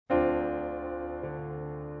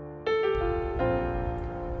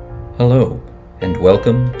Hello, and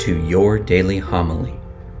welcome to Your Daily Homily,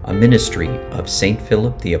 a ministry of St.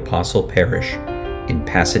 Philip the Apostle Parish in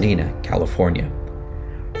Pasadena, California.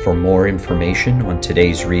 For more information on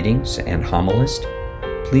today's readings and homilist,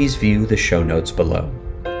 please view the show notes below.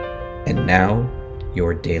 And now,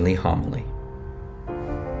 your daily homily.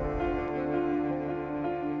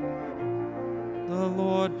 The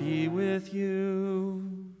Lord be with you.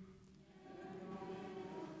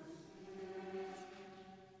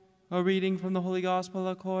 A reading from the Holy Gospel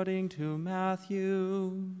according to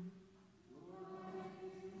Matthew.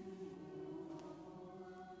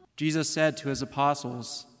 Jesus said to his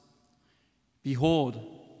apostles, "Behold,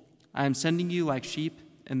 I am sending you like sheep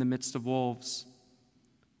in the midst of wolves.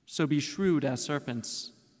 So be shrewd as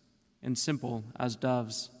serpents and simple as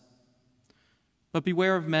doves. But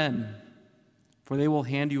beware of men, for they will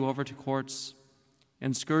hand you over to courts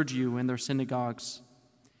and scourge you in their synagogues,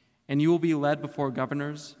 and you will be led before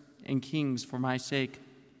governors and kings for my sake,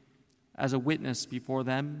 as a witness before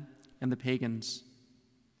them and the pagans.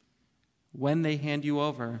 When they hand you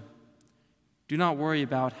over, do not worry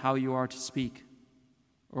about how you are to speak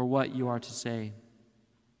or what you are to say.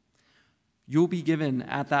 You will be given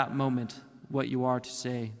at that moment what you are to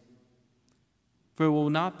say. For it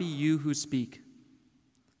will not be you who speak,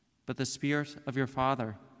 but the Spirit of your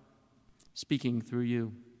Father speaking through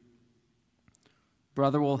you.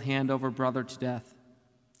 Brother will hand over brother to death,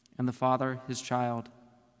 and the father his child.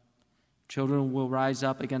 Children will rise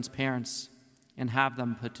up against parents and have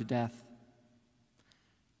them put to death.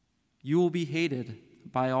 You will be hated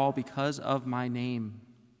by all because of my name,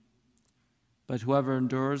 but whoever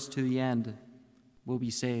endures to the end will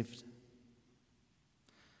be saved.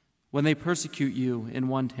 When they persecute you in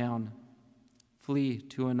one town, flee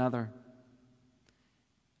to another.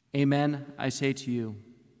 Amen, I say to you,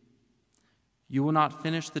 you will not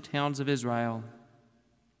finish the towns of Israel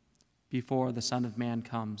before the Son of Man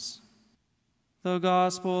comes." The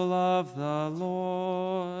Gospel of the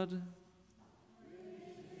Lord.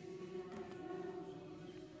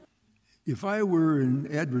 If I were an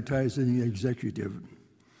advertising executive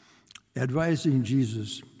advising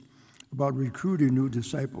Jesus about recruiting new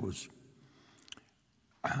disciples,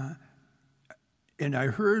 and I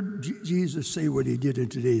heard Jesus say what he did in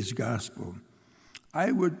today's gospel,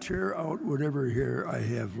 I would tear out whatever hair I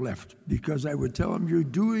have left, because I would tell him, you're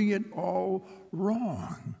doing it all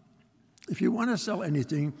wrong. If you want to sell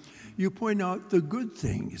anything, you point out the good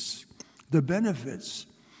things, the benefits,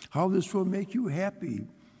 how this will make you happy,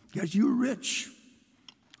 get you rich,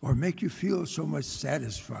 or make you feel so much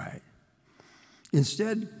satisfied.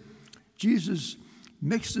 Instead, Jesus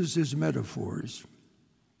mixes his metaphors.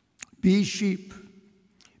 Be sheep,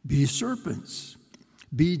 be serpents,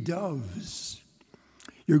 be doves.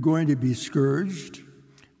 You're going to be scourged,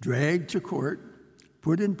 dragged to court,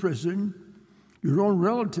 put in prison. Your own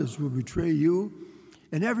relatives will betray you,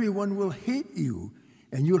 and everyone will hate you,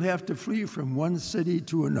 and you'll have to flee from one city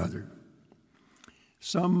to another.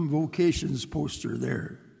 Some vocations poster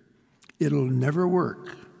there. It'll never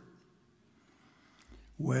work.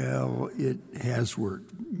 Well, it has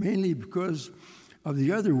worked, mainly because of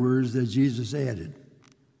the other words that Jesus added.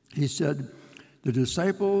 He said, the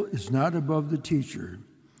disciple is not above the teacher.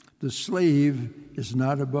 The slave is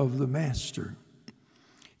not above the master.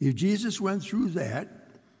 If Jesus went through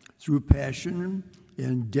that, through passion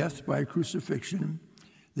and death by crucifixion,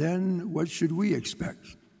 then what should we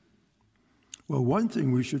expect? Well, one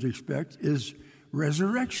thing we should expect is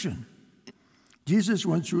resurrection. Jesus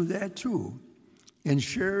went through that too and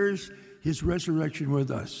shares his resurrection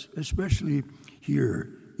with us, especially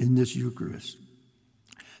here in this Eucharist.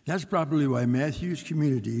 That's probably why Matthew's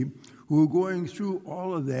community, who were going through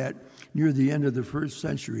all of that near the end of the first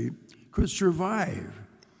century, could survive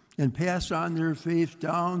and pass on their faith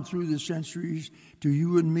down through the centuries to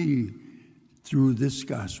you and me through this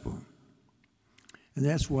gospel. And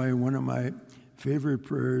that's why one of my favorite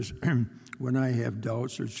prayers when I have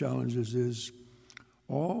doubts or challenges is,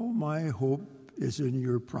 all my hope is in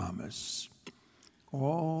your promise.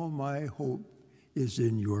 All my hope is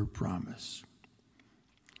in your promise.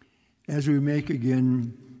 As we make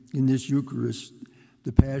again in this Eucharist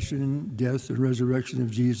the passion, death, and resurrection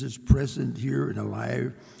of Jesus present here and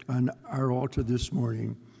alive on our altar this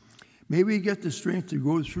morning, may we get the strength to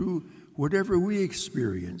go through whatever we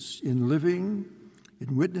experience in living,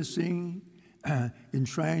 in witnessing, in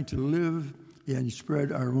trying to live and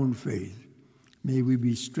spread our own faith. May we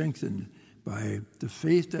be strengthened by the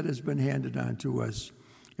faith that has been handed on to us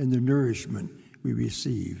and the nourishment we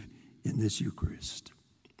receive in this Eucharist.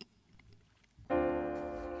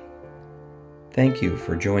 Thank you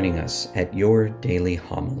for joining us at Your Daily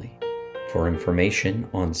Homily. For information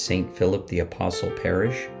on St. Philip the Apostle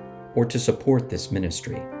Parish or to support this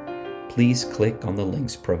ministry, please click on the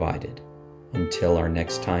links provided. Until our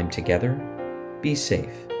next time together, be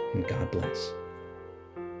safe and God bless.